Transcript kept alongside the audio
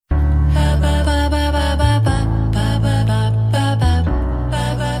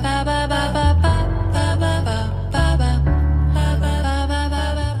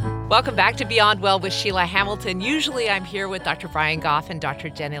Welcome back to Beyond Well with Sheila Hamilton. Usually I'm here with Dr. Brian Goff and Dr.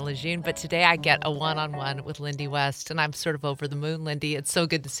 Jenny Lejeune, but today I get a one-on-one with Lindy West, and I'm sort of over the moon, Lindy. It's so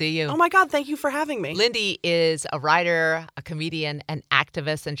good to see you. Oh my God, thank you for having me. Lindy is a writer, a comedian, an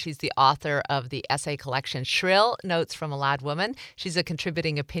activist, and she's the author of the essay collection Shrill, Notes from a Loud Woman. She's a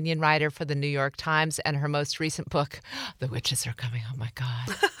contributing opinion writer for the New York Times, and her most recent book, The Witches Are Coming. Oh my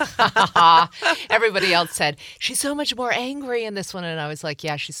God. Everybody else said, she's so much more angry in this one, and I was like,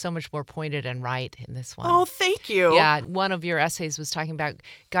 yeah, she's so much more pointed and right in this one. Oh, thank you. Yeah, one of your essays was talking about,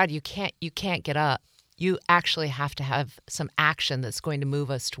 God, you can't get up. You actually have to have some action that's going to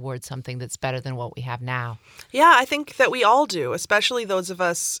move us towards something that's better than what we have now. Yeah, I think that we all do, especially those of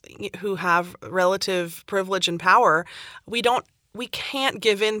us who have relative privilege and power. We can't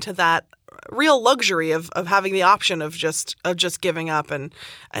give in to that real luxury of having the option of just giving up and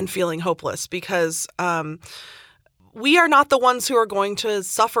feeling hopeless, because we are not the ones who are going to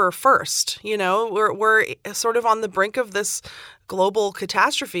suffer first. You know, we're sort of on the brink of this global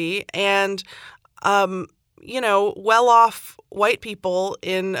catastrophe, and well-off white people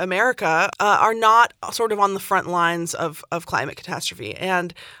in America are not sort of on the front lines of climate catastrophe.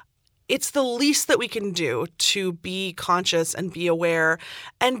 And it's the least that we can do to be conscious and be aware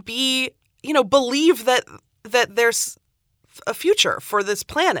and believe that there's a future for this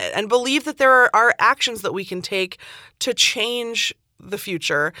planet, and believe that there are actions that we can take to change the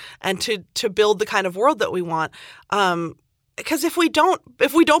future and to build the kind of world that we want. Because if we don't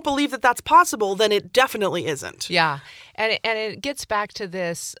believe that that's possible, then it definitely isn't. Yeah. And it gets back to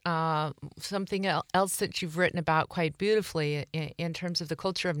this, something else that you've written about quite beautifully in terms of the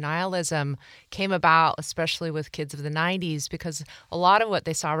culture of nihilism came about, especially with kids of the 90s, because a lot of what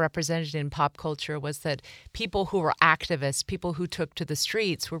they saw represented in pop culture was that people who were activists, people who took to the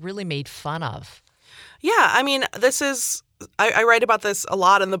streets, were really made fun of. Yeah. I mean, I write about this a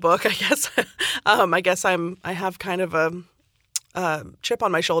lot in the book, I guess. I have kind of a chip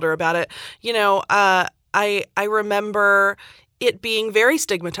on my shoulder about it. I remember it being very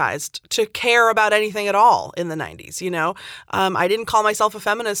stigmatized to care about anything at all in the 90s. I didn't call myself a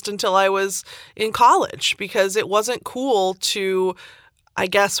feminist until I was in college, because it wasn't cool to, I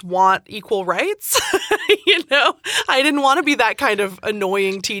guess, want equal rights. I didn't want to be that kind of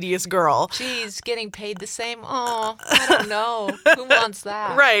annoying, tedious girl. Geez, getting paid the same. Oh, I don't know. Who wants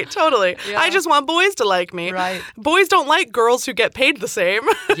that? Right, totally. Yeah. I just want boys to like me. Right. Boys don't like girls who get paid the same.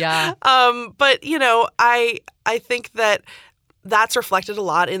 Yeah. But I think that that's reflected a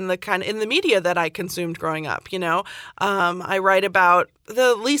lot in the media that I consumed growing up. I write about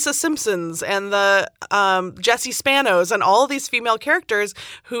the Lisa Simpsons and the Jessie Spanos and all of these female characters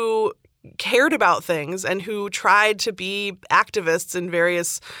who cared about things and who tried to be activists in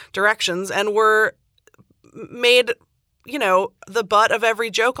various directions and were made, the butt of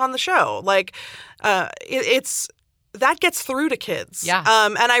every joke on the show. Like, it's that gets through to kids. Yeah.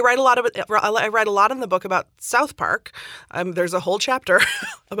 And I write a lot in the book about South Park. There's a whole chapter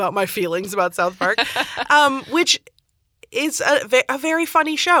about my feelings about South Park, which is a very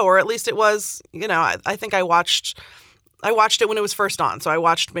funny show, or at least it was. I think I watched it when it was first on. So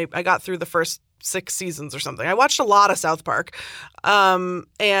I got through the first 6 seasons or something. I watched a lot of South Park, and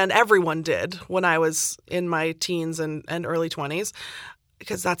everyone did when I was in my teens and early 20s.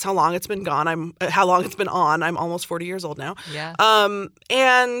 Because that's how long it's been on. I'm almost 40 years old now. Yeah.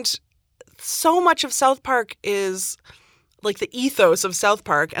 And so much of South Park is like the ethos of South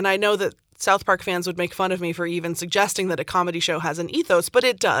Park. And I know that South Park fans would make fun of me for even suggesting that a comedy show has an ethos, but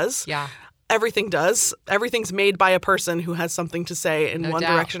it does. Yeah. Everything does. Everything's made by a person who has something to say in one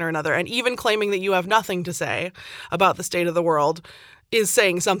direction or another. And even claiming that you have nothing to say about the state of the world is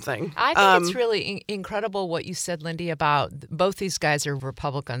saying something. I think it's really incredible what you said, Lindy, about both these guys are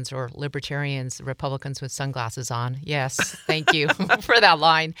Republicans or libertarians, Republicans with sunglasses on. Yes, thank you for that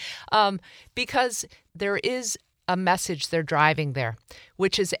line. Because there is a message they're driving there,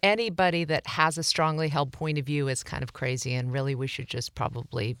 which is anybody that has a strongly held point of view is kind of crazy, and really we should just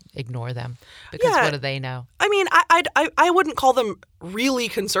probably ignore them, because what do they know? I mean, I wouldn't call them really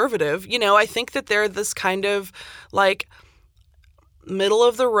conservative. I think that they're this kind of like middle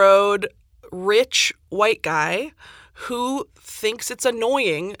of the road, rich white guy who thinks it's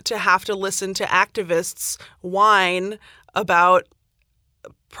annoying to have to listen to activists whine about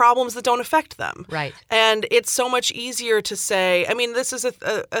problems that don't affect them. Right. And it's so much easier to say, I mean, this is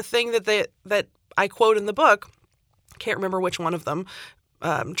a thing that I quote in the book. Can't remember which one of them,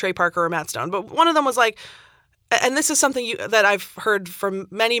 Trey Parker or Matt Stone, but one of them was like, and this is something that I've heard from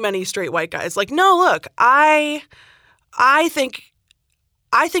many, many straight white guys, like, no, look, I think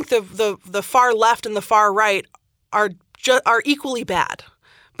the far left and the far right are equally bad.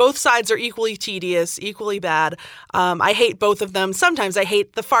 Both sides are equally tedious, equally bad. I hate both of them. Sometimes I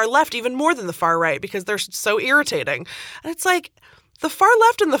hate the far left even more than the far right because they're so irritating. And it's like the far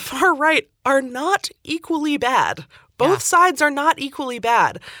left and the far right are not equally bad. Both sides are not equally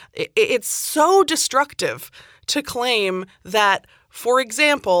bad. It's so destructive to claim that, for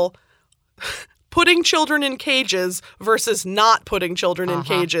example, putting children in cages versus not putting children in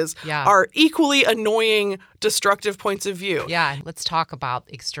cages are equally annoying, destructive points of view. Yeah, let's talk about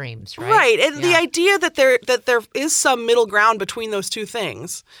extremes, right? Right, and the idea that there is some middle ground between those two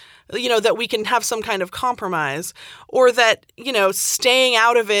things, that we can have some kind of compromise, or that, staying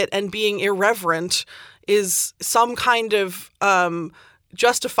out of it and being irreverent is some kind of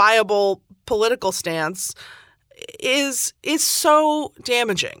justifiable political stance is so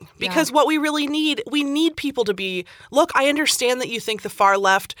damaging. Because what we really need, we need people to be, look, I understand that you think the far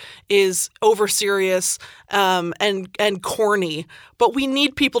left is over serious and corny, but we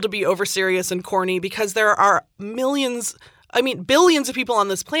need people to be over serious and corny because there are billions of people on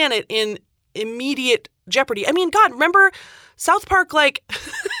this planet in immediate jeopardy. I mean, God, remember South Park,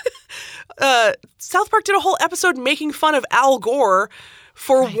 South Park did a whole episode making fun of Al Gore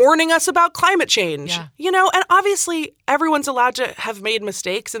for warning us about climate change, and obviously everyone's allowed to have made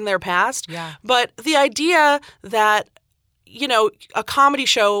mistakes in their past. Yeah. But the idea that, a comedy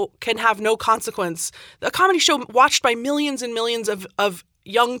show can have no consequence, a comedy show watched by millions and millions of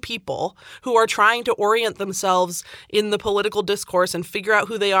young people who are trying to orient themselves in the political discourse and figure out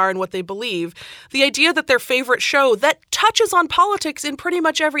who they are and what they believe. The idea that their favorite show that touches on politics in pretty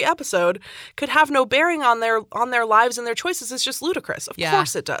much every episode could have no bearing on their lives and their choices is just ludicrous. Of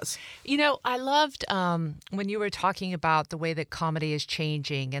course it does. I loved when you were talking about the way that comedy is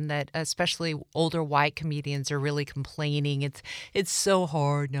changing and that especially older white comedians are really complaining. It's so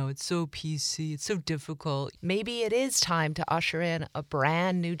hard now. It's so PC. It's so difficult. Maybe it is time to usher in a brand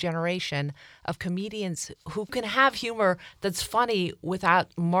new generation of comedians who can have humor that's funny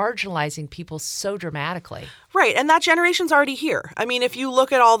without marginalizing people so dramatically. Right, and that generation's already here. I mean, if you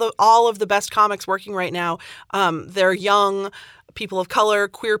look at all of the best comics working right now, they're young, people of color,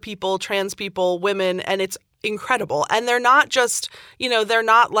 queer people, trans people, women, and it's incredible. And they're not just, they're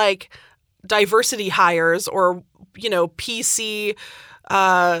not like diversity hires or, PC,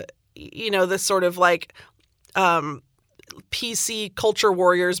 this sort of like PC culture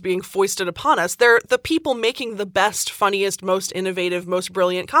warriors being foisted upon us. They're the people making the best, funniest, most innovative, most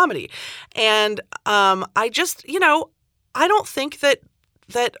brilliant comedy. And I just, I don't think that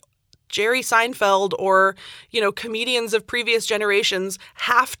Jerry Seinfeld or, comedians of previous generations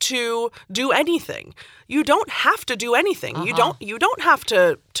have to do anything. You don't have to do anything. You don't have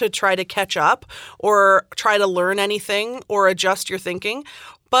to try to catch up or try to learn anything or adjust your thinking.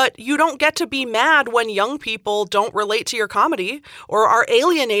 But you don't get to be mad when young people don't relate to your comedy or are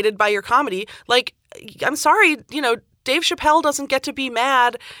alienated by your comedy. Like, I'm sorry, Dave Chappelle doesn't get to be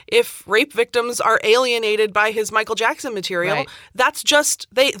mad if rape victims are alienated by his Michael Jackson material. Right. That's just,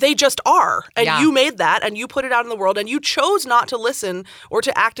 they just are. And you made that and you put it out in the world and you chose not to listen or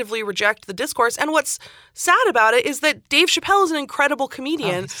to actively reject the discourse. And what's sad about it is that Dave Chappelle is an incredible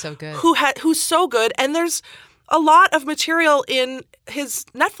comedian so good. Who's so good. And there's a lot of material in his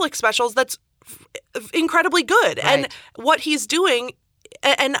Netflix specials that's incredibly good. Right. And what he's doing,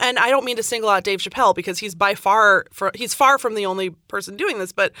 and I don't mean to single out Dave Chappelle because he's far from the only person doing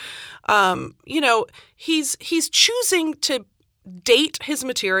this, but he's choosing to date his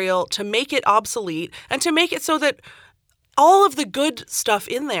material, to make it obsolete, and to make it so that all of the good stuff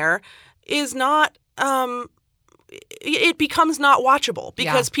in there is not it becomes not watchable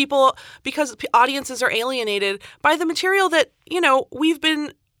because because audiences are alienated by the material that, we've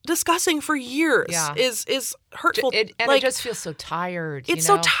been discussing for years is hurtful. It just feels so tired. It's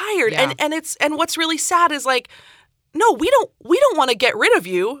so tired. Yeah. And what's really sad is like, no, we don't want to get rid of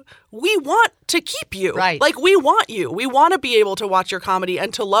you. We want to keep you. Right. Like we want you. We want to be able to watch your comedy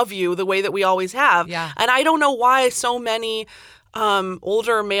and to love you the way that we always have. Yeah. And I don't know why so many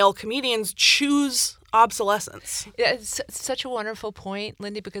older male comedians choose obsolescence. It's such a wonderful point,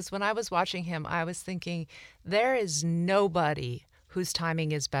 Lindy, because when I was watching him, I was thinking there is nobody whose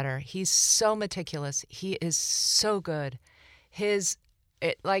timing is better. He's so meticulous. He is so good. His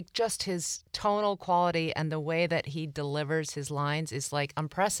tonal quality and the way that he delivers his lines is like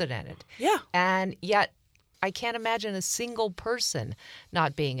unprecedented. Yeah. And yet I can't imagine a single person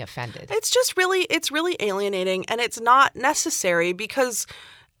not being offended. It's really alienating, and it's not necessary because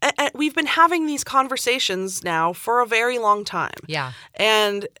we've been having these conversations now for a very long time. Yeah.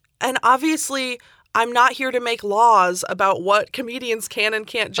 And obviously I'm not here to make laws about what comedians can and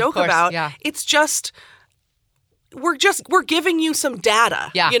can't joke about. Yeah. It's just we're giving you some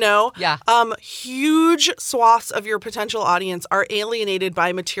data, Yeah. you know? Yeah. Huge swaths of your potential audience are alienated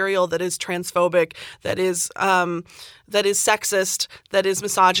by material that is transphobic, that is sexist, that is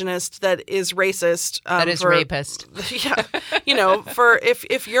misogynist, that is racist. That is rapist. Yeah. You know, for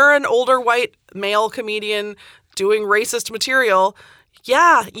if you're an older white male comedian doing racist material,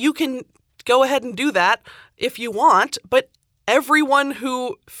 yeah, you can go ahead and do that if you want, but everyone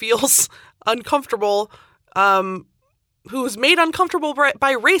who feels uncomfortable, who's made uncomfortable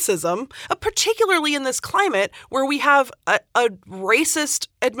by racism, particularly in this climate where we have a racist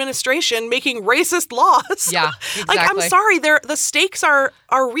administration making racist laws. Yeah, exactly. Like, I'm sorry, the stakes are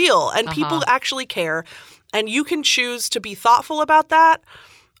real, and people actually care, and you can choose to be thoughtful about that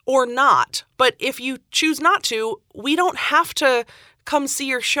or not. But if you choose not to, we don't have to come see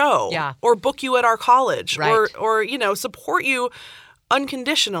your show or book you at our college or you know, support you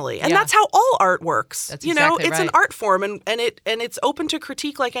unconditionally. And that's how all art works. That's you know, exactly it's right. an art form and it's open to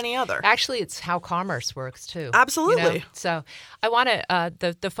critique like any other. Actually, it's how commerce works too. Absolutely. You know? So I want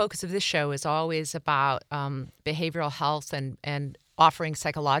to, the focus of this show is always about behavioral health and offering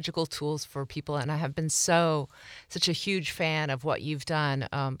psychological tools for people. And I have been such a huge fan of what you've done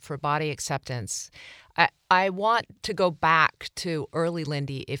for body acceptance. I want to go back to early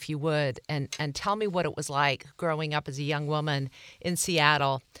Lindy, if you would, and tell me what it was like growing up as a young woman in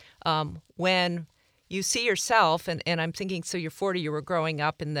Seattle when you see yourself, and I'm thinking, so you're 40, you were growing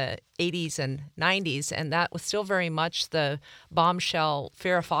up in the 80s and 90s, and that was still very much the bombshell.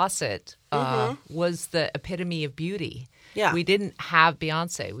 Farrah Fawcett was the epitome of beauty. Yeah. We didn't have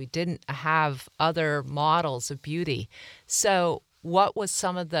Beyonce. We didn't have other models of beauty. So what was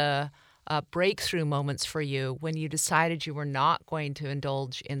some of the breakthrough moments for you when you decided you were not going to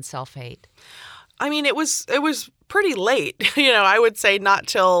indulge in self-hate? I mean, it was pretty late. You know, I would say not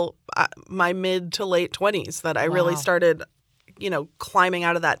till my mid to late 20s that I really started, you know, climbing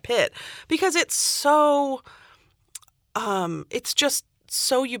out of that pit, because it's so it's just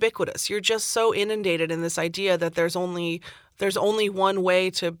so ubiquitous. You're just so inundated in this idea that there's only one way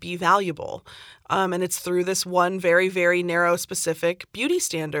to be valuable. And it's through this one very, very narrow, specific beauty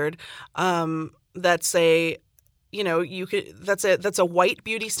standard that's a, you know, that's a white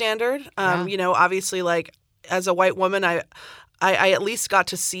beauty standard. You know, obviously, like, as a white woman, I at least got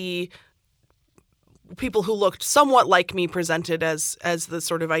to see people who looked somewhat like me presented as the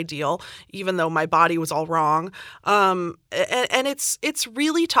sort of ideal, even though my body was all wrong. And it's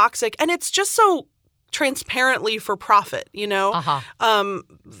really toxic, and it's just so transparently for profit, you know?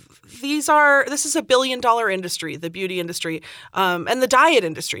 This is $1 billion industry, the beauty industry, and the diet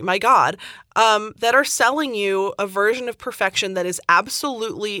industry, my God, that are selling you a version of perfection that is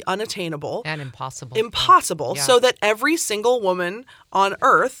absolutely unattainable. And impossible. Yeah. So that every single woman on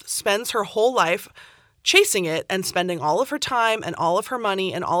earth spends her whole life chasing it and spending all of her time and all of her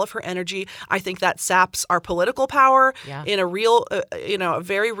money and all of her energy. I think that saps our political power in a real, a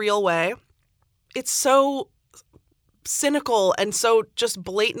very real way. It's so cynical and so just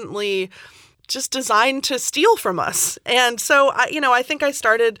blatantly just designed to steal from us. And so, I think I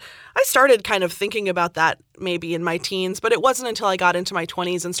started kind of thinking about that maybe in my teens, but it wasn't until I got into my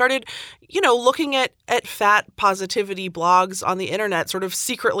 20s and started, looking at fat positivity blogs on the internet, sort of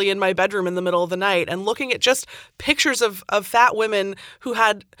secretly in my bedroom in the middle of the night, and looking at just pictures of fat women who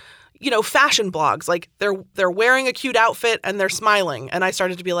had, fashion blogs. Like, they're wearing a cute outfit and they're smiling. And I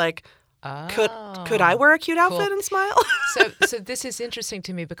started to be like, could I wear a cute outfit and smile? So this is interesting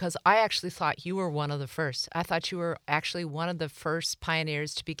to me, because I actually thought you were one of the first. I thought you were actually one of the first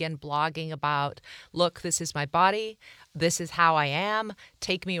pioneers to begin blogging about, look, this is my body, this is how I am,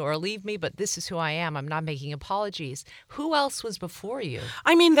 take me or leave me, but this is who I am. I'm not making apologies. Who else was before you?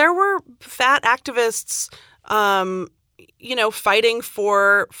 I mean, there were fat activists, fighting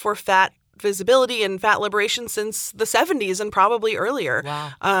for fat visibility and fat liberation since the 70s and probably earlier.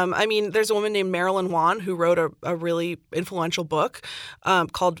 Wow. I mean, there's a woman named Marilyn Wan who wrote a really influential book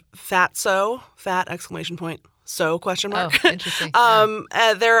called Fat So, fat ! So ? Oh, interesting.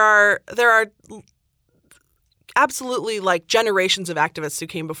 There are absolutely, like, generations of activists who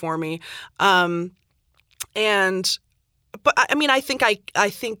came before me. But I mean, I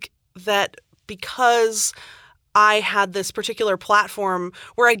think that because I had this particular platform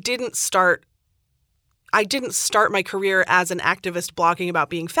where I didn't start my career as an activist blogging about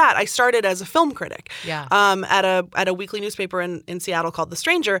being fat. I started as a film critic at a weekly newspaper in Seattle called The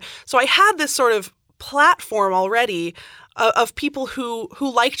Stranger. So I had this sort of platform already of people who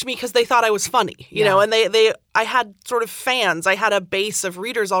liked me because they thought I was funny, you know, and I had sort of fans. I had a base of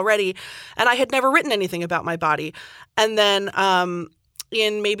readers already, and I had never written anything about my body. And then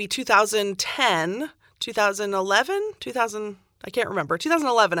in maybe 2010, 2011, 2000, I can't remember,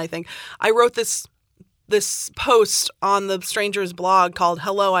 2011, I think, I wrote this post on the Stranger's blog called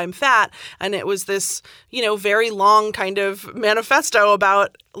Hello, I'm Fat. And it was this, very long kind of manifesto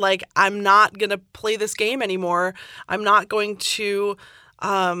about like, I'm not going to play this game anymore. I'm not going to,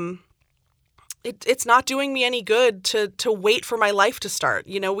 it's not doing me any good to wait for my life to start.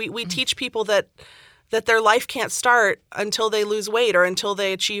 We teach people that their life can't start until they lose weight or until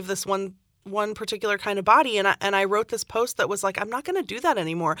they achieve this one particular kind of body. And I wrote this post that was like, I'm not going to do that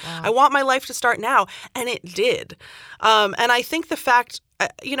anymore. Wow. I want my life to start now. And it did. And I think the fact,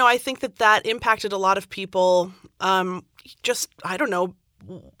 I think that impacted a lot of people. I don't know,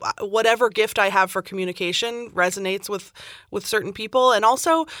 whatever gift I have for communication resonates with certain people. And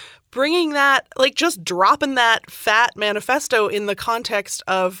also bringing that, like just dropping that fat manifesto in the context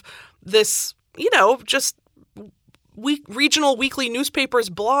of this, just regional weekly newspapers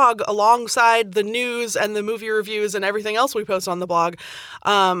blog alongside the news and the movie reviews and everything else we post on the blog.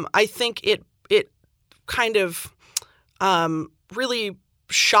 I think it kind of really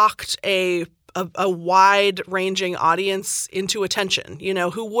shocked a wide-ranging audience into attention,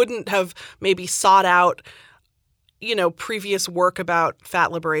 who wouldn't have maybe sought out previous work about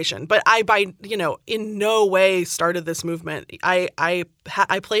fat liberation. But I, in no way started this movement. I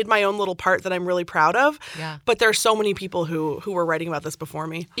played my own little part that I'm really proud of. Yeah. But there are so many people who were writing about this before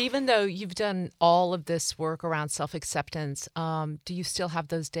me. Even though you've done all of this work around self-acceptance, do you still have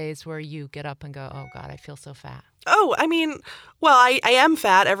those days where you get up and go, oh, God, I feel so fat? Oh, I mean, well, I am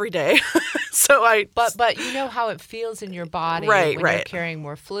fat every day. But you know how it feels in your body when you're carrying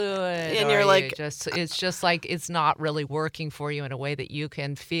more fluid, and you're like, it's just like it's not really working for you in a way that you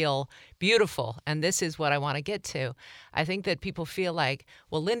can feel beautiful. And this is what I want to get to. I think that people feel like,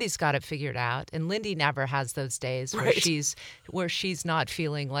 well, Lindy's got it figured out, and Lindy never has those days where she's not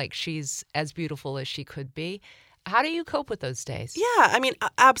feeling like she's as beautiful as she could be. How do you cope with those days? Yeah, I mean,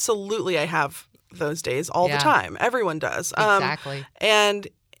 absolutely, I have those days all the time. Everyone does. Exactly. And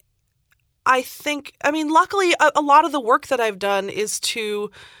I think, luckily, a lot of the work that I've done is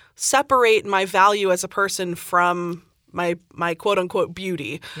to separate my value as a person from my quote unquote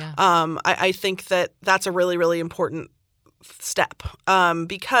beauty. Yeah. I think that that's a really, really important step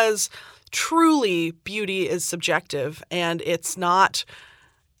because truly beauty is subjective and it's not.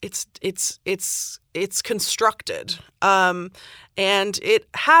 It's constructed, and it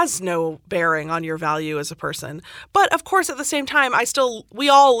has no bearing on your value as a person. But of course, at the same time, we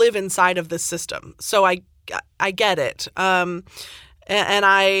all live inside of this system, so I get it. And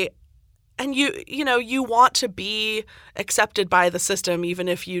you want to be accepted by the system, even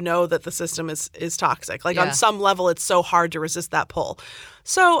if you know that the system is toxic. Like on some level, it's so hard to resist that pull.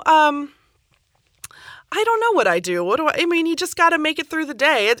 So. I don't know what I do. You just got to make it through the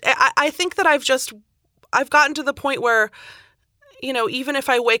day. I think that I've gotten to the point where, even if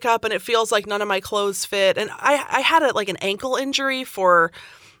I wake up and it feels like none of my clothes fit, and I had an ankle injury for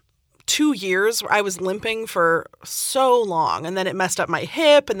 2 years where I was limping for so long, and then it messed up my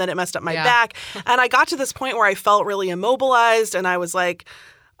hip, and then it messed up my back. And I got to this point where I felt really immobilized, and I was like,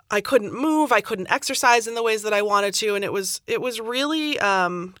 I couldn't move. I couldn't exercise in the ways that I wanted to. And it was really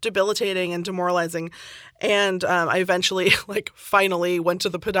debilitating and demoralizing. And I eventually, finally went to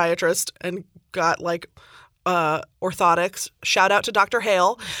the podiatrist and got, orthotics. Shout out to Dr.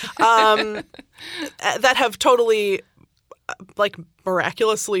 Hale. That have totally,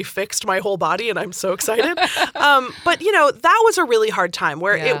 miraculously fixed my whole body. And I'm so excited. But, that was a really hard time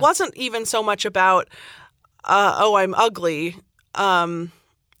where it wasn't even so much about, I'm ugly.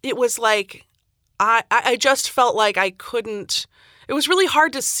 It was like I just felt like I couldn't – it was really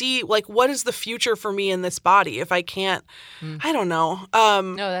hard to see, what is the future for me in this body if I can't I don't know.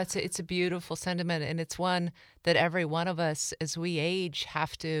 No, it's a beautiful sentiment, and it's one that every one of us as we age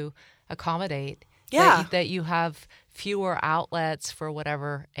have to accommodate. Yeah. That you have fewer outlets for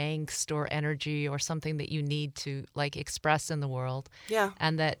whatever angst or energy or something that you need to express in the world. Yeah.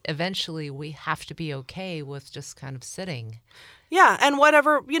 And that eventually we have to be okay with just kind of sitting. Yeah, and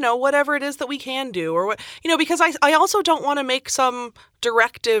whatever it is that we can do, or because I also don't want to make some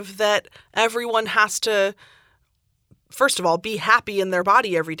directive that everyone has to, first of all, be happy in their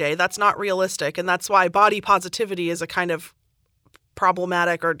body every day. That's not realistic, and that's why body positivity is a kind of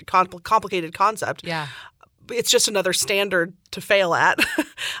problematic or complicated concept. Yeah, it's just another standard to fail at.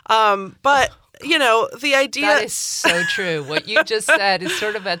 But the idea that is so true. What you just said is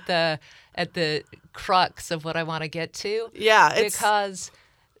sort of at the crux of what I want to get to. Yeah. Because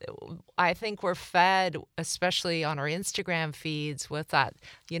I think we're fed, especially on our Instagram feeds, with that,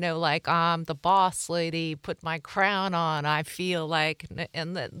 I'm the boss lady, put my crown on, I feel like,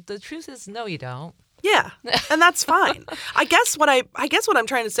 and the truth is, no, you don't. Yeah, and that's fine. I guess what I'm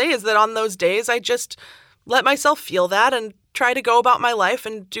trying to say is that on those days, I just let myself feel that and try to go about my life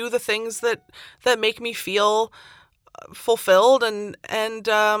and do the things that make me feel fulfilled and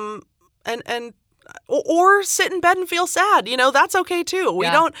or sit in bed and feel sad. That's okay too.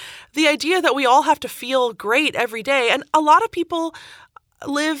 The idea that we all have to feel great every day, and a lot of people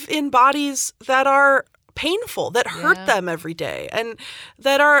live in bodies that are painful, that hurt them every day, and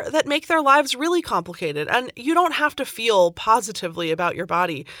that make their lives really complicated. And you don't have to feel positively about your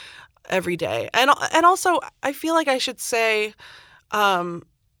body every day. And also, I feel like I should say,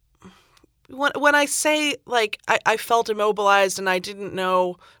 when I say like I felt immobilized and I didn't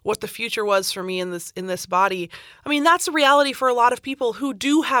know what the future was for me in this body, I mean that's a reality for a lot of people who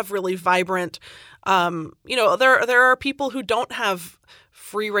do have really vibrant. There are people who don't have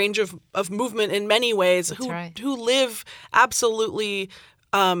free range of movement in many ways, who live absolutely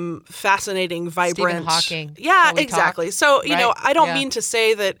fascinating, vibrant. Stephen Hawking. Yeah, exactly. So I don't mean to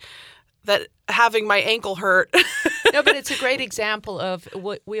say that having my ankle hurt. No, but it's a great example of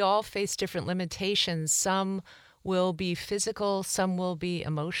what we all face different limitations. Some will be physical, some will be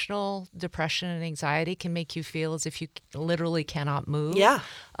emotional. Depression and anxiety can make you feel as if you literally cannot move. Yeah.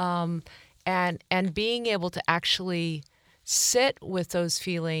 And being able to actually sit with those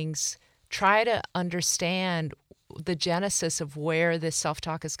feelings, try to understand the genesis of where this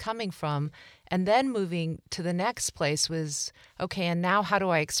self-talk is coming from, and then moving to the next place was, okay, and now how do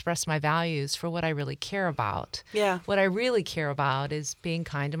I express my values for what I really care about? Yeah. What I really care about is being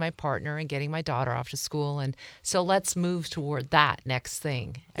kind to my partner and getting my daughter off to school. And so let's move toward that next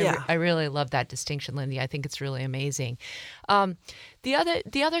thing. Yeah. I really love that distinction, Lindy. I think it's really amazing. The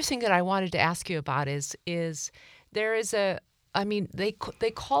other thing that I wanted to ask you about is there is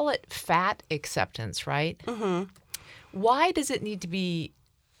they call it fat acceptance, right? Mm-hmm. Why does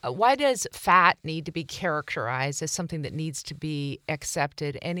fat need to be characterized as something that needs to be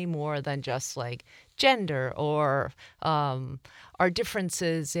accepted any more than just like gender or our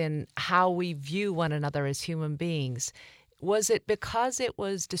differences in how we view one another as human beings? Was it because it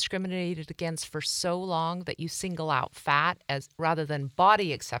was discriminated against for so long that you single out fat as rather than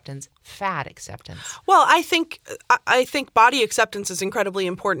body acceptance, fat acceptance? Well, I think body acceptance is incredibly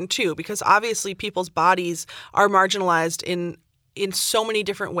important too, because obviously people's bodies are marginalized in so many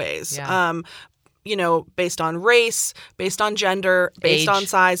different ways. Yeah. Based on race, based on gender, based on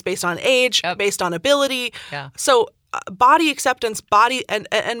size, based on age, based on ability. Yeah. So body acceptance,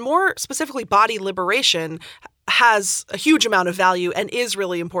 and more specifically body liberation has a huge amount of value and is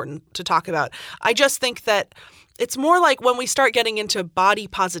really important to talk about. I just think that it's more like when we start getting into body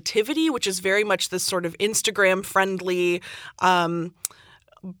positivity, which is very much this sort of Instagram-friendly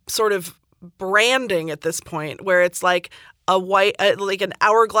sort of branding at this point, where it's like like an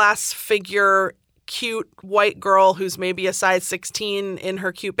hourglass figure, cute white girl who's maybe a size 16 in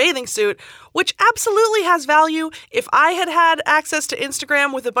her cute bathing suit, which absolutely has value. If I had access to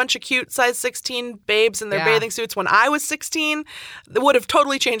Instagram with a bunch of cute size 16 babes in their bathing suits when I was 16, it would have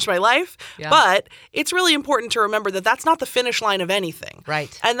totally changed my life. Yeah. But it's really important to remember that that's not the finish line of anything.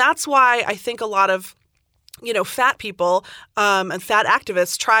 Right. And that's why I think a lot of, fat people and fat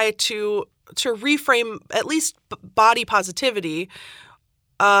activists try to reframe at least body positivity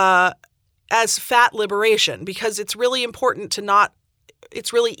as fat liberation, because it's really important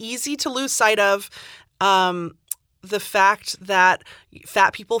it's really easy to lose sight of the fact that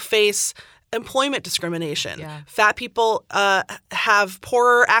fat people face employment discrimination. Yeah. Fat people have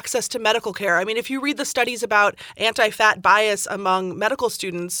poorer access to medical care. I mean, if you read the studies about anti-fat bias among medical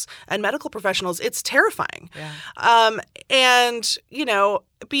students and medical professionals, it's terrifying. Yeah. And,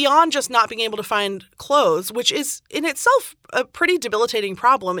 beyond just not being able to find clothes, which is in itself a pretty debilitating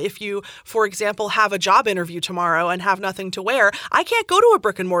problem if you, for example, have a job interview tomorrow and have nothing to wear. I can't go to a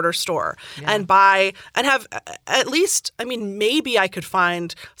brick and mortar store and buy and have at least, maybe I could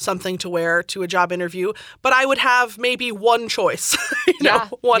find something to wear to a job interview, but I would have maybe one choice,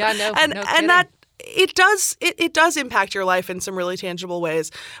 one. Yeah, no and kidding. that it does impact your life in some really tangible ways.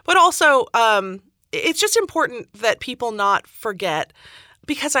 But also, it's just important that people not forget,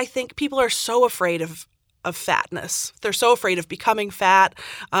 because I think people are so afraid of fatness. They're so afraid of becoming fat.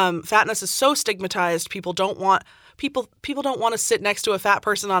 Fatness is so stigmatized. People don't want to sit next to a fat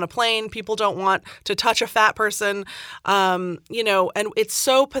person on a plane. People don't want to touch a fat person. And it's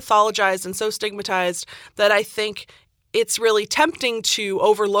so pathologized and so stigmatized that I think it's really tempting to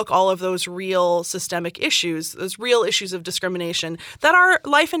overlook all of those real systemic issues, those real issues of discrimination that are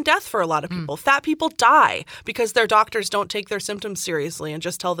life and death for a lot of people. Fat people die because their doctors don't take their symptoms seriously and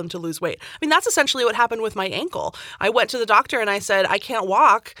just tell them to lose weight. That's essentially what happened with my ankle. I went to the doctor and I said, I can't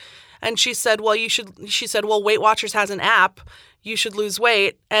walk. And she said, well, Weight Watchers has an app. You should lose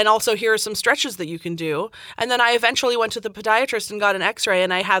weight. And also here are some stretches that you can do. And then I eventually went to the podiatrist and got an x-ray,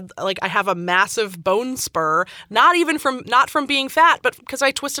 and I have a massive bone spur, not from being fat, but because I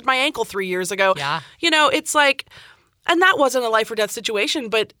twisted my ankle 3 years ago. Yeah. It's like, and that wasn't a life or death situation,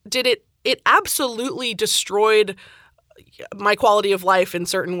 but it absolutely destroyed my quality of life in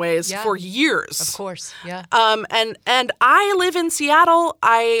certain ways for years. Of course, yeah. And I live in Seattle.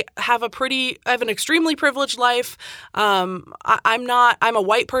 I have an extremely privileged life. I'm a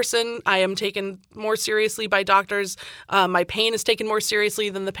white person. I am taken more seriously by doctors. My pain is taken more seriously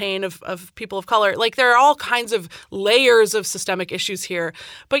than the pain of people of color. Like, there are all kinds of layers of systemic issues here.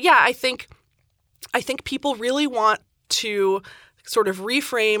 But yeah, I think people really want to sort of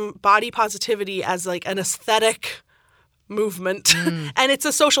reframe body positivity as like an aesthetic movement. And it's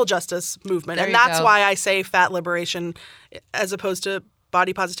a social justice movement. And that's why I say fat liberation as opposed to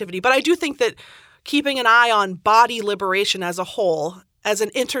body positivity. But I do think that keeping an eye on body liberation as a whole, as an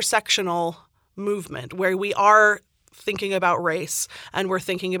intersectional movement where we are thinking about race and we're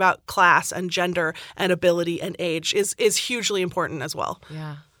thinking about class and gender and ability and age is hugely important as well.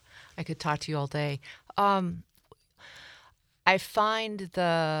 Yeah. I could talk to you all day. I find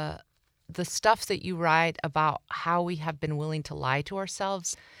the stuff that you write about how we have been willing to lie to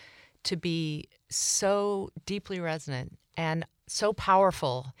ourselves to be so deeply resonant and so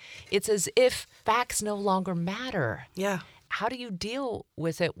powerful. It's as if facts no longer matter. Yeah. How do you deal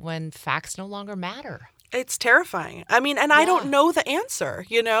with it when facts no longer matter? It's terrifying. I mean, and I don't know the answer,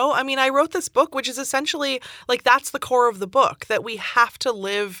 I mean, I wrote this book, which is essentially like that's the core of the book, that we have to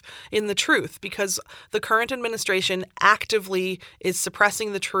live in the truth because the current administration actively is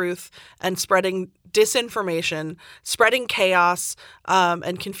suppressing the truth and spreading disinformation, spreading chaos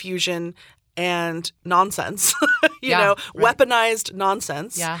and confusion and nonsense, weaponized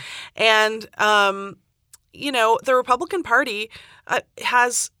nonsense. Yeah. And, the Republican Party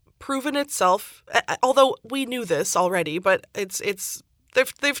has proven itself, although we knew this already, but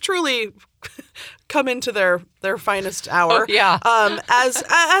they've truly come into their finest hour. Oh, yeah.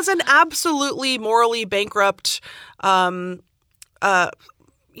 As an absolutely morally bankrupt, scam.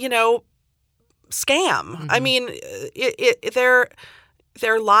 Mm-hmm. I mean,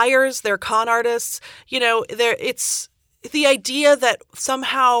 they're liars. They're con artists. It's the idea that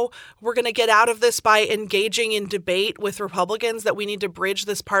somehow we're going to get out of this by engaging in debate with Republicans, that we need to bridge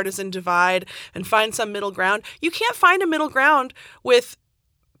this partisan divide and find some middle ground. You can't find a middle ground with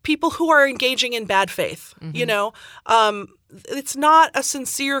people who are engaging in bad faith. Mm-hmm. It's not a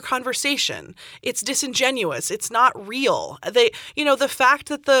sincere conversation. It's disingenuous. It's not real. The fact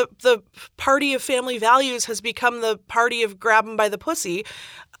that the party of family values has become the party of grab 'em by the pussy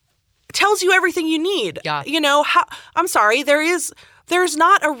tells you everything you need. Yeah. I'm sorry, there's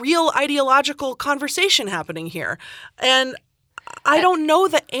not a real ideological conversation happening here. And I don't know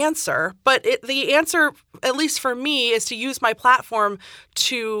the answer, but the answer, at least for me, is to use my platform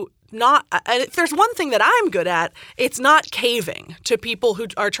to not, and if there's one thing that I'm good at, it's not caving to people who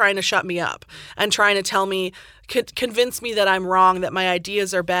are trying to shut me up and trying to tell me, convince me that I'm wrong, that my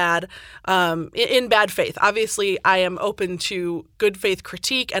ideas are bad, in bad faith. Obviously, I am open to good faith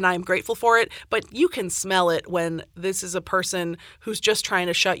critique and I'm grateful for it, but you can smell it when this is a person who's just trying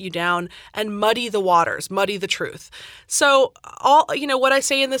to shut you down and muddy the waters, muddy the truth. So what I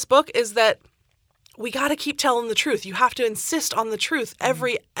say in this book is that we got to keep telling the truth. You have to insist on the truth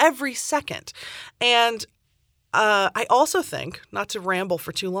every second. And I also think, not to ramble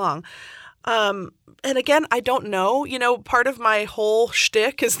for too long, and again, I don't know. Part of my whole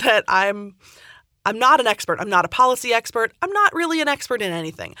shtick is that I'm not an expert. I'm not a policy expert. I'm not really an expert in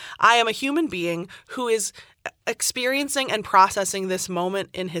anything. I am a human being who is experiencing and processing this moment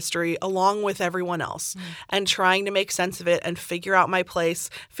in history along with everyone else and trying to make sense of it and figure out my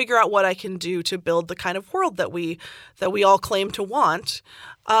place, figure out what I can do to build the kind of world that we all claim to want.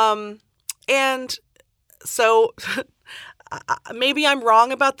 And so maybe I'm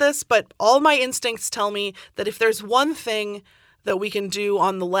wrong about this, but all my instincts tell me that if there's one thing that we can do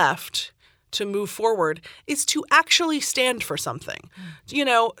on the left to move forward is to actually stand for something,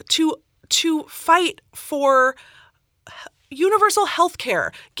 to fight for universal health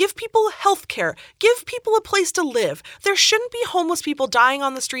care, give people health care, give people a place to live. There shouldn't be homeless people dying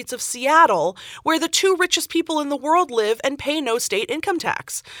on the streets of Seattle where the two richest people in the world live and pay no state income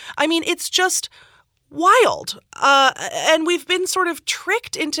tax. I mean, it's just wild. And we've been sort of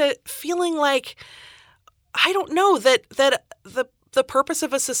tricked into feeling like, I don't know, that the purpose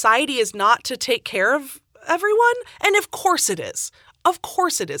of a society is not to take care of everyone. And of course it is. Of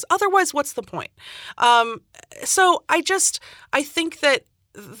course it is. Otherwise, what's the point? So I think that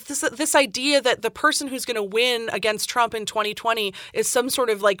this idea that the person who's going to win against Trump in 2020 is some sort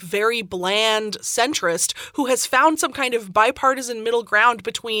of like very bland centrist who has found some kind of bipartisan middle ground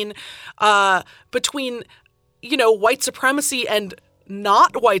between white supremacy and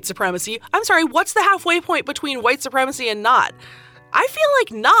not white supremacy. I'm sorry, what's the halfway point between white supremacy and not? I feel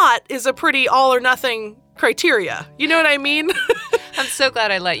like not is a pretty all or nothing criteria. You know what I mean? I'm so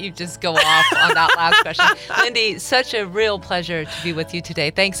glad I let you just go off on that last question. Lindy, such a real pleasure to be with you today.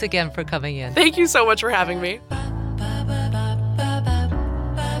 Thanks again for coming in. Thank you so much for having me.